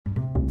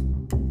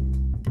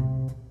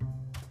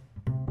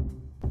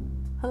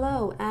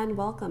Hello and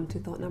welcome to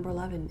Thought Number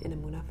 11 in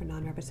Emunah for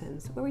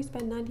Non-Rebbetzins, where we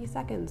spend 90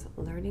 seconds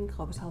learning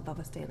Chovos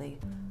HaLevavos daily.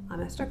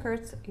 I'm Esther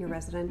Kurtz, your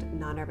resident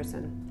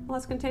non-Rebbetzin.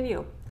 Let's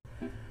continue.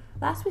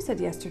 Last we said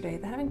yesterday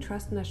that having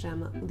trust in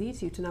Hashem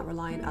leads you to not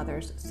rely on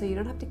others, so you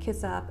don't have to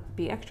kiss up,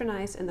 be extra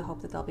nice in the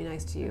hope that they'll be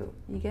nice to you.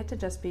 You get to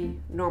just be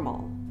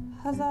normal.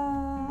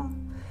 Huzzah!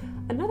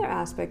 Another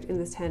aspect in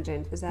this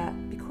tangent is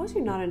that because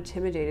you're not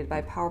intimidated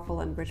by powerful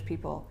and rich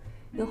people,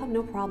 you'll have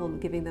no problem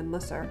giving them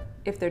musar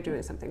if they're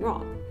doing something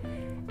wrong.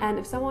 And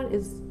if someone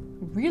is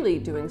really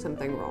doing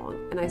something wrong,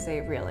 and I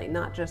say really,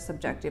 not just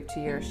subjective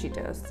to your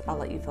shitos, I'll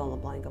let you fill in the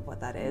blank of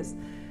what that is.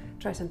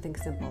 Try something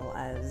simple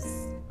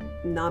as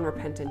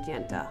non-repentant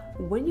yenta.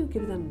 When you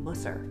give them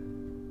musar,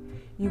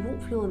 you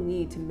won't feel a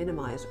need to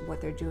minimize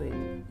what they're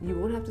doing. You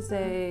won't have to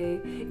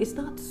say, it's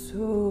not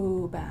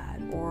so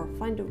bad, or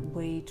find a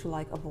way to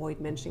avoid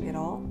mentioning it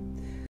all.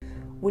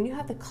 When you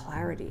have the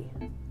clarity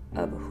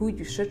of who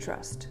you should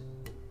trust,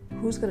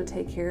 who's going to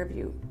take care of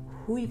you,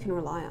 who you can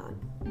rely on,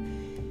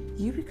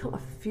 you become a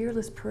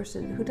fearless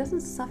person who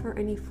doesn't suffer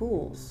any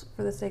fools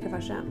for the sake of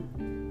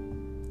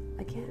Hashem.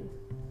 Again,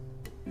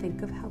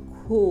 think of how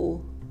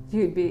cool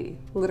you'd be,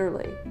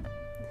 literally.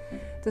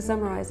 To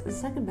summarize, the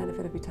second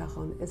benefit of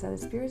bitachon is that it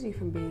spares you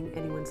from being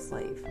anyone's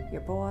slave.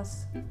 Your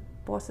boss,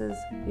 bosses,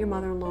 your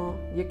mother-in-law,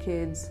 your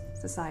kids,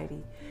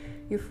 society.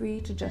 You're free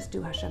to just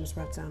do Hashem's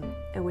ratzon.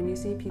 And when you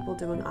see people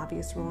doing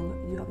obvious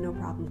wrong, you have no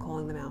problem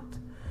calling them out.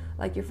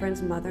 Like your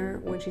friend's mother,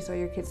 when she saw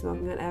your kid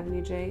smoking on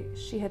Avenue J,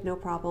 she had no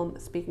problem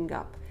speaking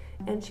up.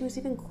 And she was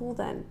even cool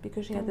then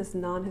because she had this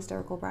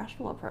non-hysterical,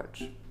 rational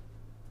approach.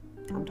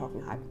 I'm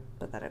talking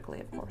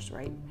hypothetically, of course,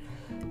 right?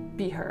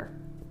 Be her.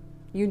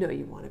 You know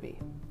you want to be.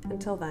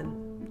 Until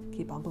then,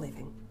 keep on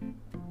believing.